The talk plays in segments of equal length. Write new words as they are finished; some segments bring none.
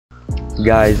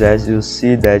Guys, as you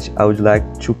see that I would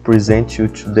like to present you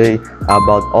today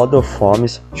about other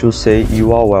forms to say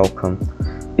you are welcome.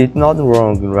 It's not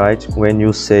wrong, right, when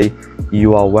you say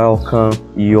you are welcome,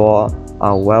 you are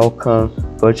welcome,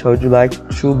 but I would like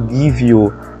to give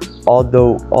you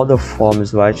other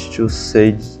forms, right, to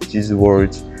say these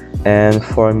words. And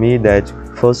for me, that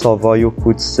first of all, you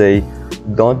could say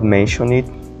don't mention it,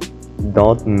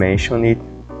 don't mention it,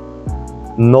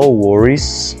 no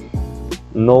worries,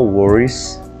 no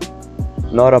worries,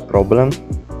 not a problem,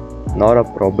 not a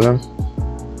problem,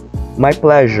 my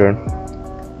pleasure,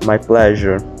 my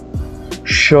pleasure,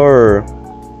 sure,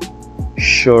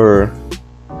 sure,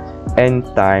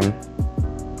 anytime.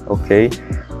 Okay,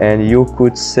 and you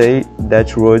could say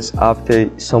that words after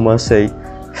someone say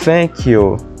thank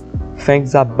you,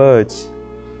 thanks a bunch,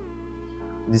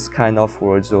 this kind of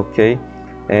words. Okay,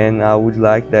 and I would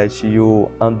like that you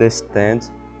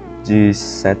understand these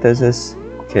sentences.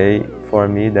 Okay, for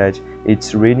me that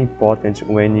it's really important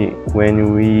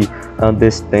when we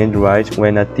understand, right,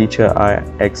 when a teacher are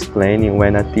explaining,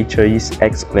 when a teacher is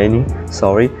explaining,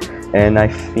 sorry. And I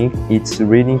think it's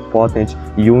really important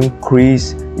you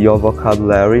increase your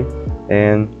vocabulary.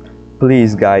 And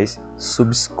please guys,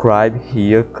 subscribe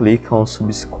here, click on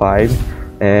subscribe,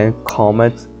 and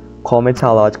comment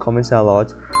a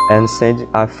lot, and send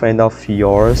a friend of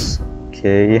yours.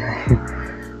 Okay.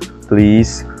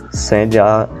 Please send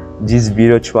this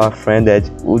video to a friend that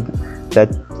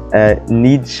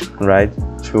needs, right,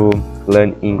 to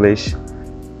learn English,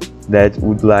 that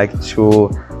would like to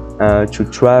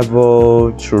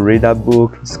travel, to read a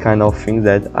book, this kind of thing.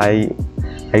 That I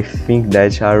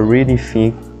really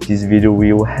think this video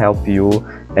will help you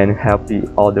and help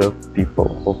other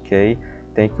people. Okay,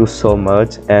 thank you so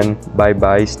much, and bye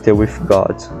bye, stay with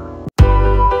God.